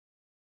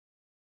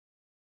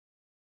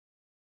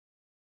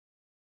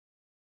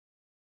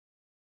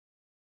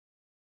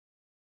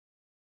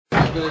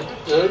I'm going to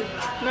do.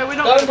 No, we're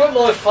not. Don't put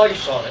my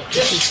face on it.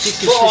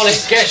 Just put on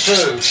it, guess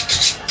who?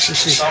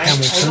 This is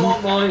Hamilton. I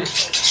want my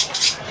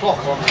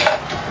clock on there.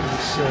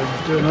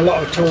 He's doing a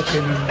lot of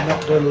talking and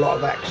not doing a lot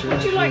of action.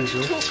 Would you like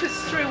to talk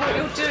us through what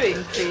you're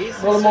doing, please?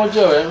 What am I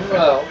doing?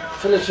 Well,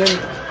 filleting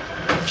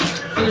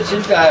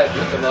dabs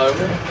at the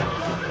moment.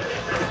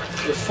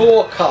 With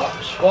 4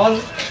 cuts.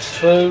 1,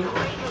 2,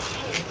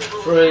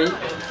 3,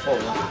 4.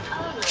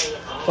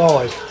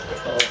 5.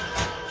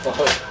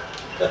 5.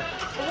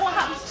 And what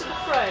happens to the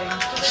frame?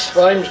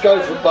 Frames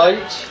go for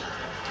bait.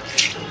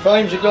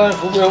 Frames are going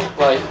for wilt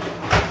bait.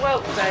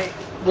 Whelk bait.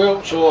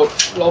 Wilts or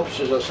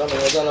lobsters or something,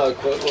 I don't know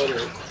quite what it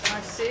is. I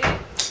see.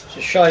 It's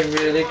a shame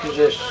really because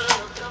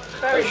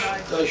Very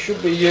nice. they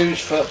should be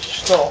used for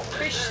stock.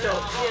 Fish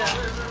stock, yeah.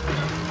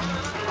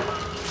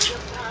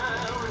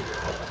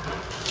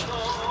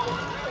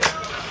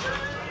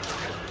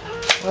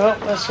 Well,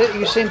 that's it.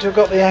 You seem to have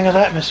got the hang of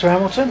that, Mr.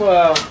 Hamilton.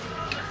 Well,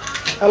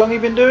 How long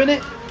have you been doing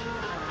it?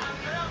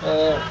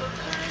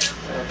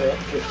 about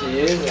 50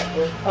 years, I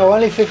think. Oh,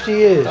 only 50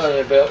 years.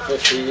 Only about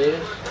 50 years.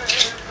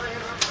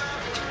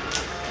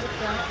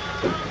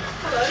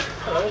 Hello.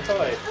 Hello,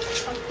 hi.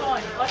 I'm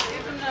fine. I've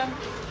given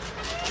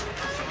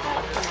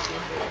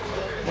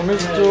Want me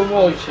to do a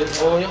whiting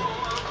for you?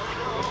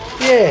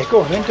 Yeah,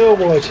 go on then, do a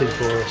whiting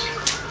for us.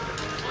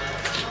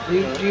 Do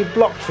you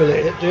block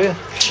fillet it, do you?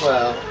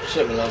 Well,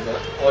 similar, but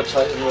I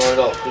take them right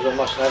off because I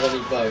mustn't have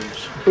any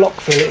bones. Block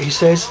fillet, he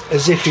says,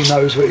 as if he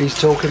knows what he's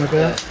talking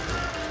about.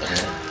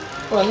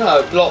 Well,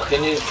 no,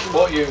 blocking is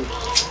what you.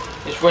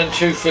 It's when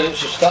 2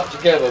 fillets are stuck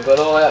together, but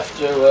I have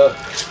to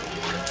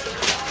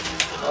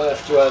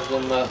have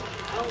them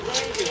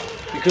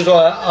because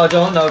I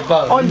don't know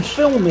bones. I'm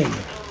filming.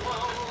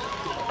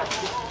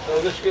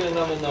 So let's get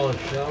another knife,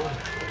 shall we?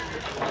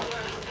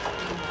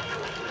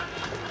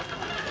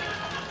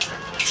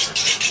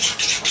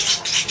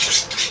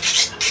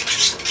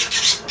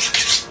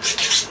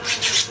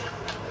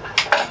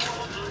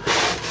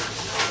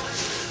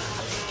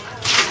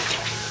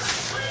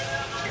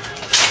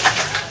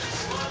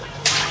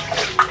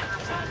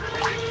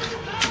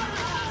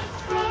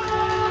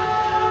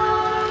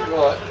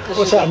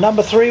 What's that,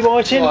 number 3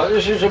 whiting? Right,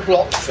 this is a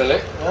block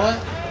fillet, right?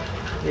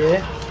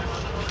 Yeah.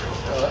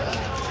 Right.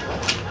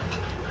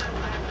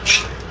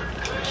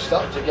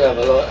 Stuck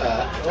together like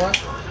that, right?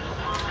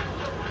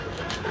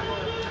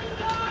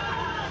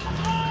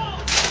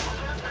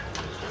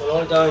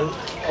 Well,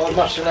 I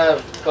mustn't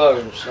have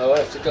bones, so I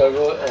have to go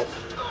right off.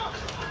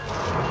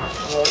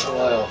 Right the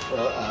way off,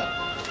 like that.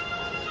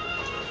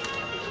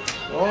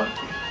 Right?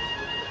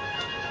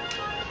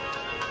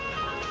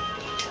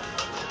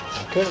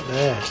 Look at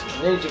that.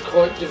 These are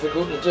quite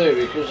difficult to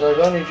do because they've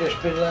only just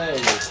been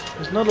landed.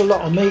 There's not a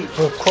lot of meat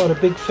for quite a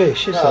big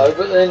fish, is No, there?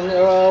 but then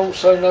there are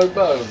also no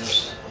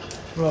bones.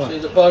 See,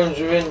 Right. the bones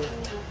are in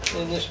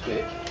this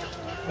bit.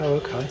 Oh,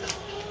 okay.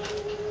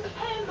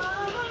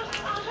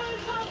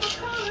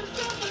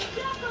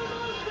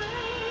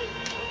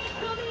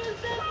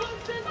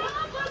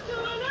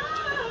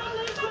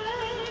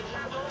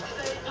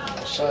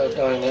 So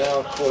going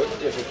now quite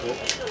difficult.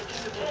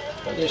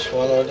 But this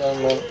one I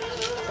don't want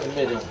the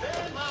middle.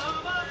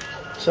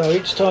 So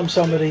each time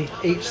somebody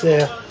eats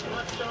their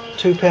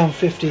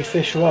 £2.50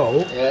 fish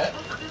roll, Yeah.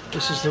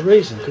 this is the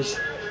reason, because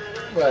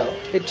Well,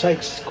 it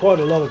takes quite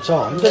a lot of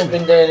time, I've doesn't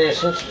been it? down here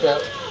since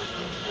about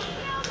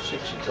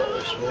 6 o'clock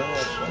this morning, I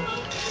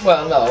suppose.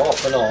 Well, no,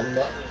 off and on,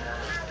 but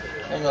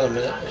hang on a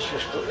minute, let's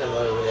just put them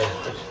over there.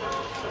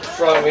 It's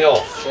throwing me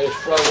off, so it's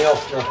throwing me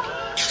off